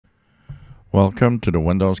Welcome to the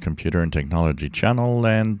Windows Computer and Technology channel,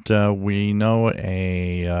 and we know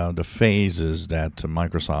the phases that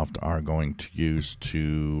Microsoft are going to use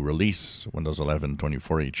to release Windows 11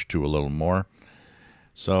 24H2 a little more.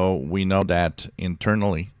 So we know that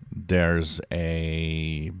internally there's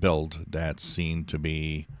a build that's seen to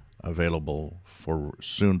be available for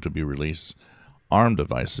soon to be released ARM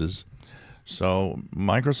devices. So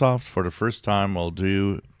Microsoft for the first time will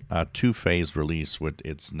do a two-phase release with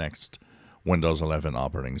its next Windows 11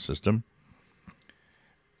 operating system.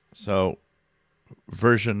 So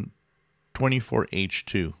version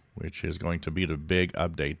 24H2, which is going to be the big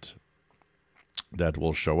update that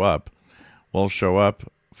will show up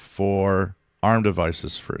for ARM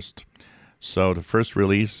devices first. So the first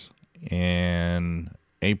release in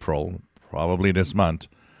April, probably this month,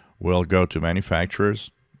 will go to manufacturers.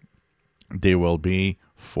 They will be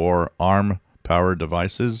for ARM powered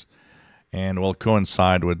devices, and will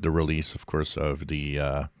coincide with the release, of course, of the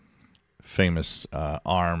famous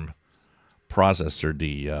ARM processor,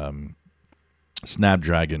 the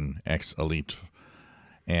Snapdragon X Elite,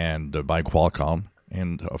 and by Qualcomm.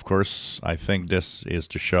 And of course, I think this is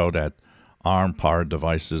to show that ARM-powered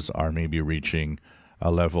devices are maybe reaching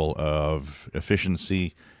a level of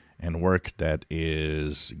efficiency and work that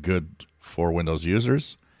is good for Windows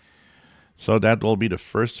users. So that will be the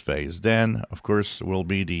first phase. Then, of course, will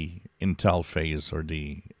be the Intel phase, or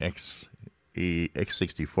the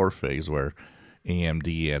x64 phase, where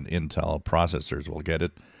AMD and Intel processors will get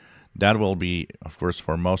it. That will be, of course,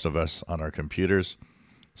 for most of us on our computers,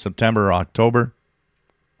 September, October.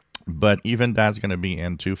 But even that's going to be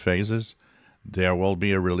in two phases. There will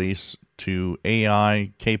be a release to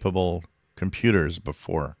AI-capable computers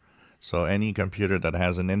before. So any computer that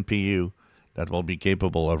has an NPU that will be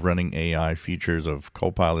capable of running AI features of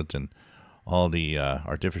Copilot and all the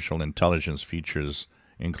artificial intelligence features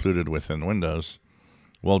included within Windows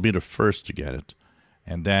will be the first to get it.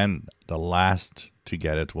 And then the last to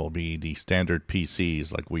get it will be the standard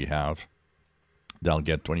PCs like we have. They'll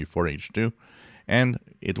get 24H2. And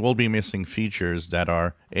it will be missing features that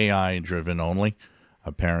are AI driven only,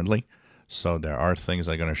 apparently. So there are things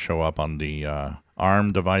that are going to show up on the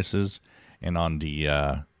ARM devices and on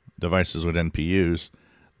the devices with NPUs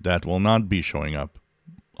that will not be showing up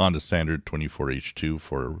on the standard 24H2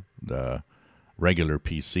 for the regular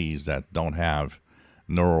PCs that don't have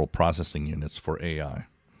neural processing units for AI.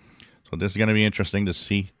 So this is going to be interesting to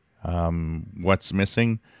see what's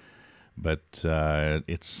missing, but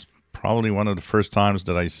it's probably one of the first times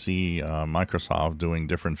that I see Microsoft doing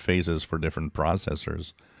different phases for different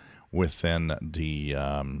processors within the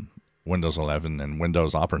Windows 11 and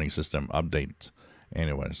Windows operating system update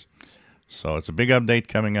anyways. So it's a big update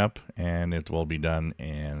coming up, and it will be done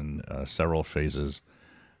in several phases,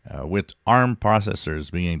 with ARM processors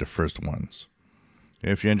being the first ones.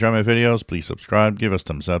 If you enjoy my videos, please subscribe, give us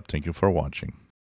thumbs up. Thank you for watching.